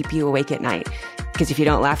moments that keep you awake at night. Because if you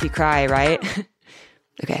don't laugh, you cry, right?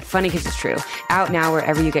 Okay, Funny 'Cause It's True. Out now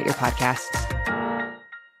wherever you get your podcasts.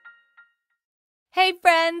 Hey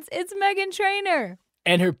friends, it's Meghan Trainor.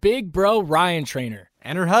 And her big bro, Ryan Trainor.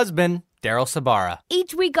 And her husband, Daryl Sabara.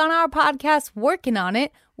 Each week on our podcast, Working on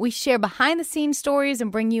It, we share behind-the-scenes stories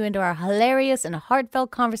and bring you into our hilarious and heartfelt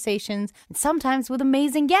conversations, and sometimes with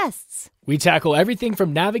amazing guests. We tackle everything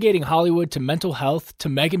from navigating Hollywood to mental health to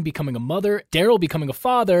Meghan becoming a mother, Daryl becoming a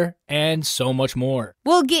father, and so much more.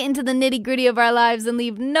 We'll get into the nitty-gritty of our lives and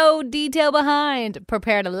leave no detail behind.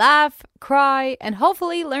 Prepare to laugh, cry, and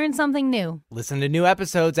hopefully learn something new. Listen to new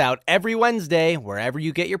episodes out every Wednesday wherever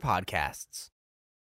you get your podcasts.